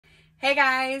Hey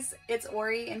guys, it's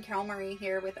Ori and Carol Marie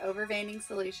here with Overvanding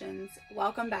Solutions.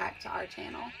 Welcome back to our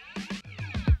channel.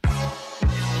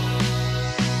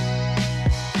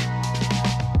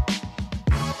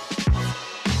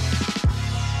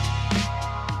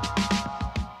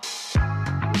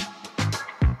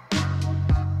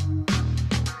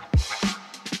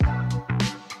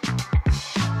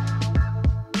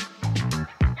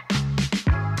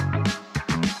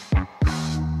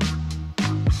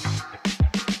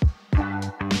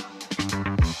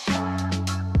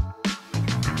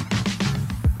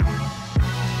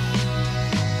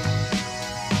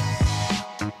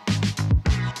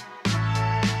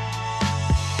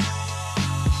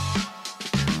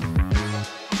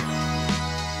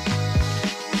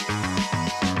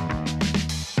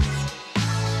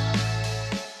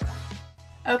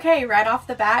 Okay, right off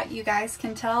the bat, you guys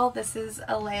can tell this is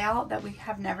a layout that we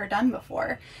have never done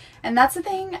before. And that's the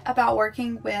thing about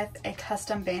working with a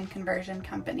custom van conversion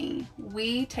company.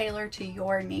 We tailor to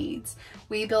your needs.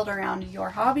 We build around your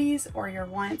hobbies or your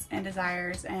wants and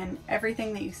desires, and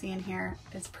everything that you see in here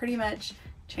is pretty much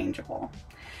changeable.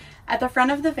 At the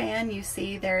front of the van, you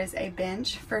see there is a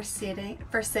bench for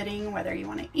sitting, whether you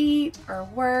want to eat or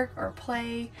work or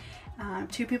play.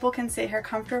 Two people can sit here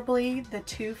comfortably. The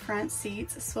two front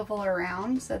seats swivel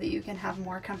around so that you can have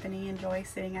more company enjoy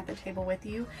sitting at the table with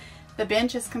you. The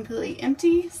bench is completely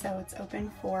empty, so it's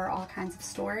open for all kinds of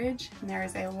storage. And there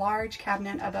is a large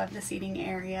cabinet above the seating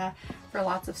area for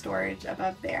lots of storage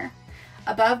above there.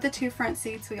 Above the two front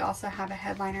seats, we also have a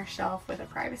headliner shelf with a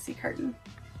privacy curtain.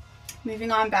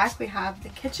 Moving on back, we have the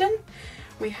kitchen.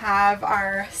 We have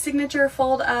our signature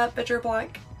fold-up butcher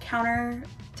block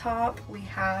countertop. We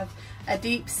have a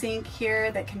deep sink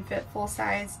here that can fit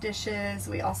full-size dishes.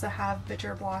 We also have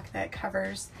butcher block that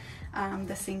covers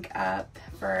the sink up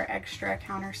for extra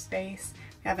counter space.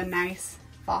 We have a nice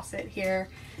faucet here.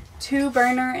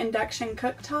 2-burner induction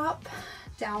cooktop.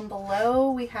 Down below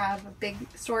we have a big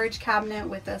storage cabinet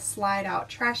with a slide-out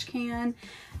trash can.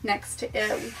 Next to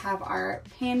it we have our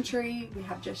pantry. We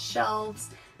have just shelves.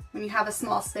 When you have a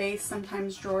small space,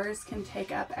 sometimes drawers can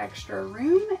take up extra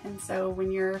room, and so when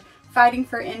you're fighting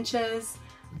for inches,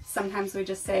 sometimes we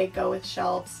just say go with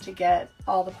shelves to get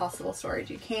all the possible storage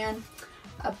you can.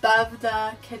 Above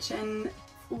the kitchen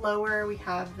lower, we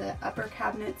have the upper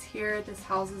cabinets here. This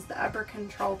houses the upper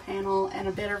control panel and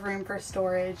a bit of room for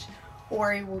storage.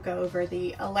 Ori will go over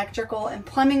the electrical and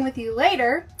plumbing with you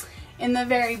later. In the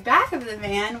very back of the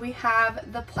van, we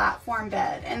have the platform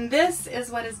bed, and this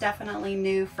is what is definitely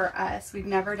new for us. We've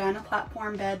never done a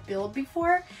platform bed build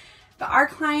before, but our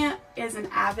client is an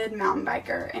avid mountain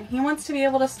biker, and he wants to be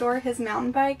able to store his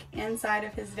mountain bike inside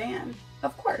of his van,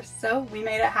 of course, so we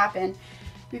made it happen.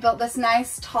 We built this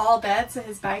nice tall bed so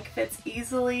his bike fits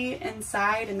easily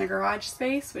inside in the garage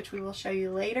space, which we will show you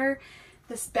later.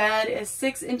 This bed is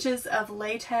 6 inches of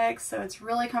latex, so it's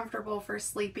really comfortable for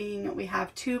sleeping. We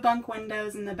have 2 bunk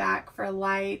windows in the back for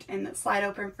light and that slide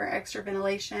open for extra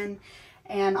ventilation.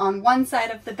 And on one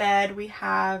side of the bed, we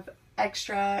have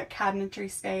extra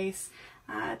cabinetry space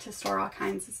to store all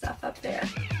kinds of stuff up there.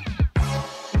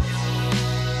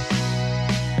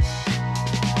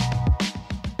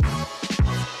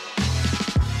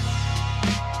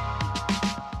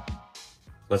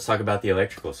 Let's talk about the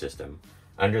electrical system.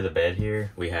 Under the bed here,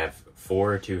 we have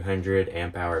 4 200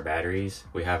 amp hour batteries.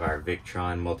 We have our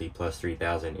Victron Multi-Plus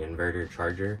 3000 inverter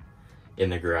charger.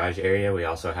 In the garage area, we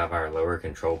also have our lower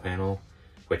control panel,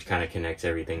 which kind of connects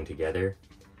everything together.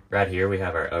 Right here, we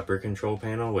have our upper control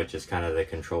panel, which is kind of the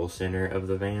control center of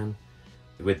the van.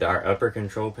 With our upper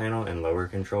control panel and lower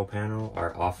control panel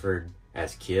are offered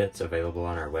as kits available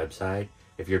on our website.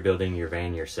 If you're building your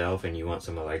van yourself and you want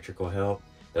some electrical help,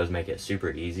 those make it super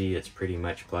easy. It's pretty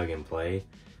much plug and play.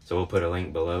 So we'll put a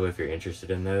link below if you're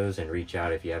interested in those, and reach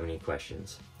out if you have any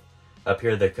questions. Up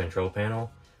here, the control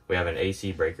panel, we have an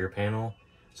AC breaker panel.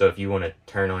 So if you want to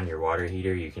turn on your water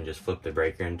heater, you can just flip the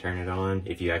breaker and turn it on.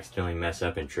 If you accidentally mess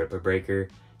up and trip a breaker,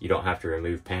 you don't have to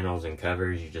remove panels and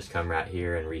covers. You just come right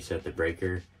here and reset the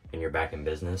breaker and you're back in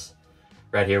business.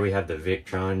 Right here we have the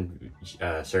Victron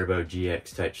Servo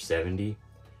GX Touch 70.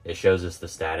 It shows us the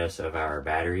status of our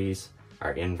batteries,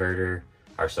 our inverter,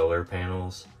 our solar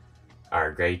panels,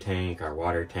 our gray tank, our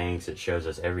water tanks. It shows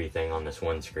us everything on this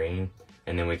one screen.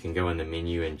 And then we can go in the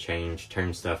menu and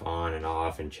turn stuff on and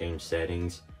off and change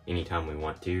settings anytime we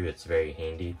want to. It's very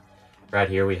handy. Right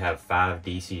here we have 5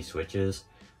 DC switches.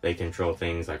 They control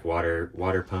things like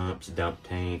water pumps, dump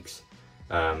tanks,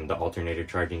 the alternator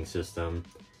charging system,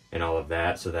 and all of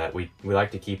that, so that we like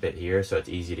to keep it here so it's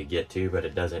easy to get to, but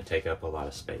it doesn't take up a lot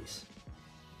of space.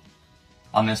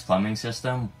 On this plumbing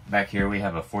system, back here we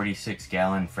have a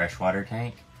 46-gallon freshwater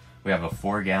tank. We have a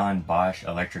 4-gallon Bosch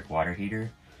electric water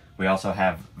heater. We also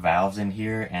have valves in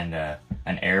here and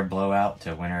an air blowout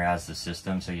to winterize the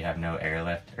system so you have no air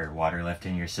left or water left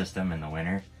in your system in the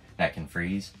winter that can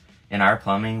freeze. In our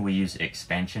plumbing, we use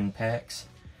expansion PEX.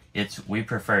 We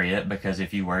prefer it because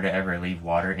if you were to ever leave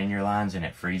water in your lines and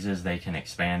it freezes, they can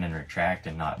expand and retract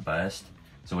and not bust.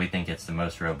 So we think it's the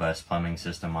most robust plumbing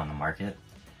system on the market.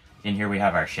 In here we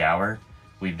have our shower.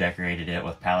 We've decorated it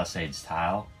with Palisades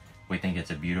tile. We think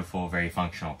it's a beautiful, very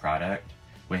functional product.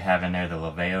 We have in there the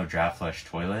Laveo dry flush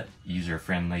toilet,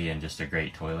 user-friendly and just a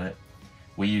great toilet.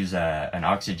 We use an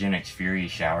Oxygenix Fury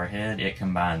shower head. It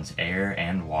combines air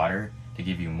and water to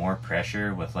give you more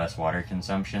pressure with less water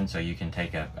consumption, so you can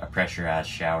take a pressurized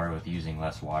shower with using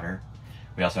less water.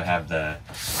 We also have the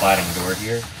sliding door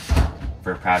here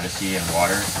for privacy and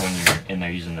water when you're in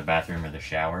there using the bathroom or the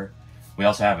shower. We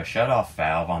also have a shut-off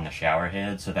valve on the shower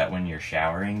head so that when you're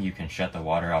showering, you can shut the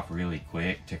water off really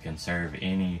quick to conserve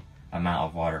any amount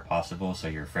of water possible so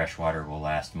your fresh water will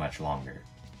last much longer.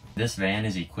 This van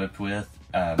is equipped with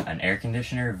an air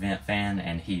conditioner, vent fan,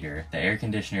 and heater. The air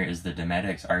conditioner is the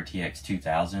Dometic RTX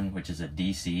 2000, which is a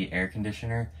DC air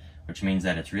conditioner, which means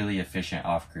that it's really efficient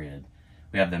off-grid.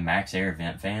 We have the Max Air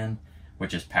vent fan,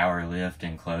 which is power lift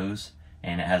and close,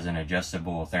 and it has an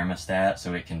adjustable thermostat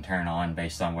so it can turn on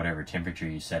based on whatever temperature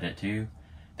you set it to.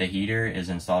 The heater is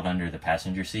installed under the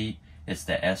passenger seat. It's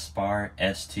the S-Spar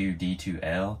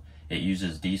S2D2L. It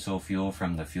uses diesel fuel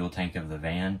from the fuel tank of the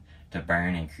van to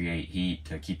burn and create heat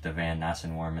to keep the van nice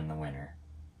and warm in the winter.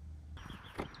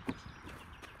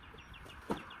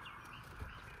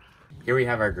 Here we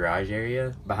have our garage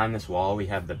area. Behind this wall we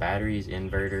have the batteries,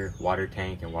 inverter, water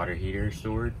tank, and water heater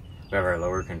stored. We have our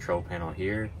lower control panel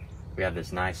here. We have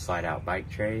this nice slide out bike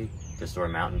tray to store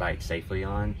mountain bikes safely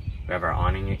on. We have our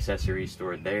awning accessories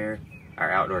stored there.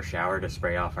 Our outdoor shower to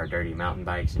spray off our dirty mountain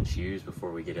bikes and shoes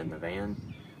before we get in the van.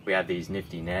 We have these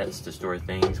nifty nets to store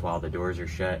things while the doors are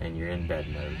shut and you're in bed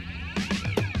mode.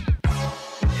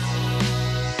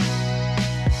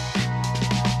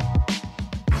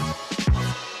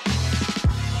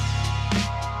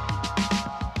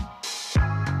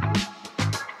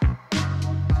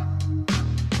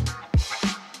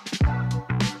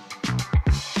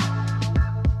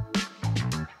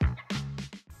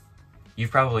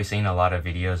 You've probably seen a lot of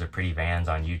videos of pretty vans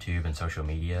on YouTube and social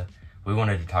media. We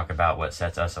wanted to talk about what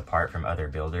sets us apart from other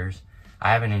builders.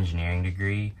 I have an engineering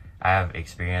degree. I have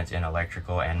experience in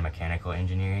electrical and mechanical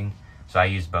engineering. So I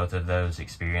use both of those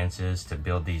experiences to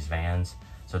build these vans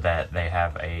so that they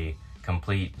have a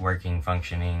complete, working,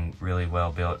 functioning, really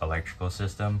well-built electrical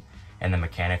system, and the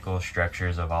mechanical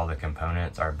structures of all the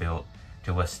components are built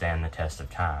to withstand the test of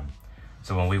time.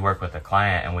 So when we work with a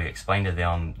client and we explain to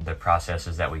them the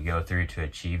processes that we go through to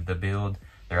achieve the build,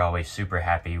 they're always super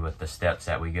happy with the steps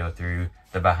that we go through,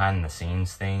 the behind the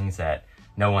scenes things that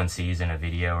no one sees in a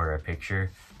video or a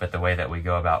picture, but the way that we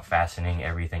go about fastening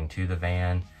everything to the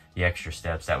van, the extra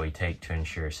steps that we take to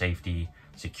ensure safety,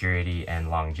 security, and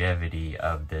longevity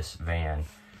of this van.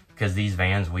 Because these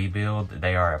vans we build,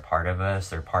 they are a part of us,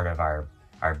 they're part of our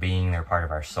being, they're part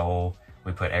of our soul.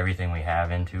 We put everything we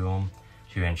have into them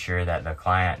to ensure that the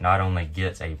client not only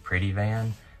gets a pretty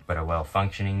van, but a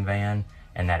well-functioning van,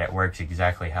 and that it works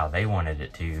exactly how they wanted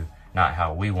it to, not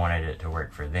how we wanted it to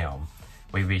work for them.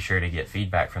 We be sure to get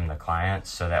feedback from the clients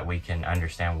so that we can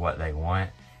understand what they want,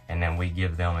 and then we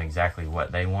give them exactly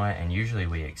what they want, and usually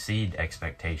we exceed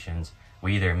expectations.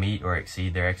 We either meet or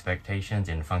exceed their expectations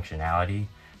in functionality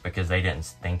because they didn't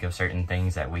think of certain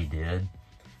things that we did.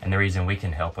 And the reason we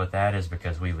can help with that is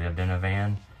because we lived in a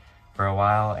van for a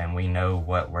while and we know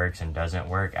what works and doesn't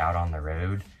work out on the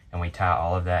road. And we tie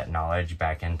all of that knowledge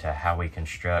back into how we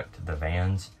construct the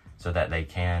vans so that they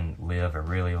can live a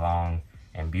really long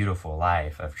and beautiful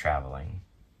life of traveling.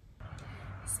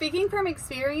 Speaking from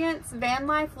experience, van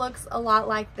life looks a lot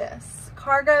like this.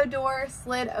 Cargo door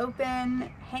slid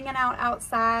open, hanging out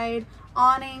outside,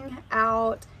 awning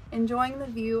out, enjoying the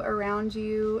view around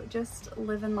you, just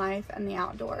living life in the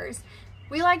outdoors.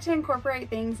 We like to incorporate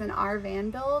things in our van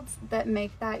builds that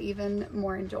make that even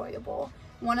more enjoyable.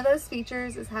 One of those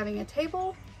features is having a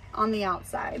table on the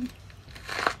outside.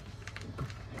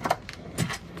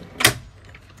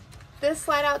 This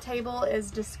slide out table is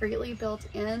discreetly built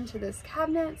into this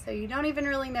cabinet, so you don't even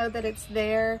really know that it's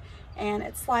there, and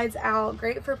it slides out,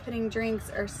 great for putting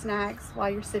drinks or snacks while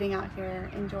you're sitting out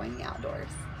here enjoying the outdoors.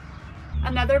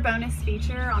 Another bonus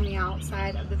feature on the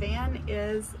outside of the van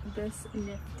is this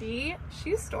nifty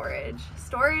shoe storage.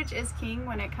 Storage is king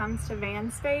when it comes to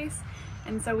van space,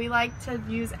 and so we like to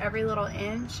use every little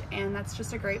inch, and that's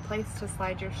just a great place to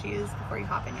slide your shoes before you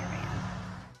hop in your van.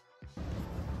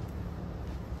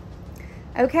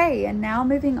 Okay, and now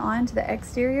moving on to the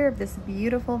exterior of this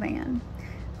beautiful van.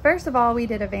 First of all, we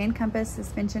did a Van Compass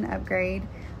suspension upgrade.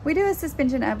 We do a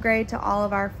suspension upgrade to all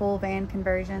of our full van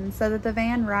conversions so that the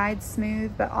van rides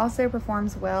smooth but also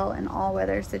performs well in all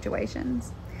weather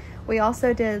situations. We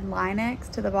also did Line-X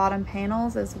to the bottom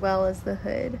panels as well as the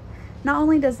hood. Not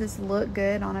only does this look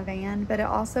good on a van, but it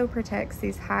also protects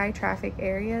these high traffic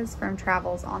areas from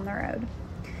travels on the road.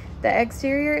 The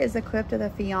exterior is equipped with a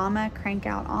Fiamma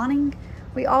crank-out awning.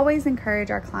 We always encourage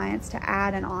our clients to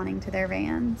add an awning to their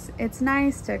vans. It's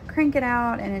nice to crank it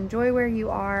out and enjoy where you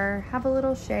are, have a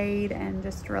little shade, and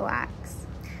just relax.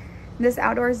 This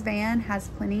outdoors van has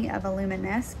plenty of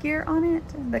Illuminess gear on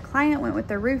it. The client went with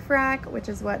the roof rack, which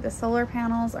is what the solar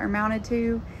panels are mounted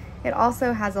to. It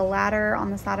also has a ladder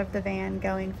on the side of the van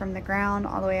going from the ground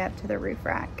all the way up to the roof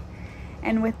rack.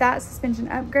 And with that suspension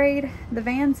upgrade, the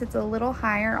van sits a little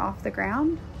higher off the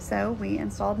ground, so we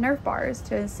installed Nerf bars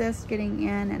to assist getting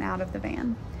in and out of the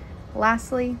van.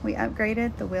 Lastly, we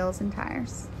upgraded the wheels and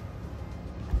tires.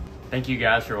 Thank you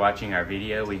guys for watching our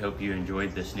video. We hope you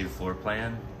enjoyed this new floor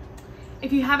plan.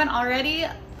 If you haven't already,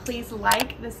 please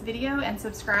like this video and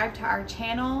subscribe to our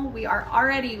channel. We are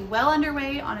already well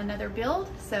underway on another build,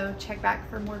 so check back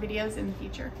for more videos in the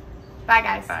future. Bye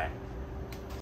guys. Bye.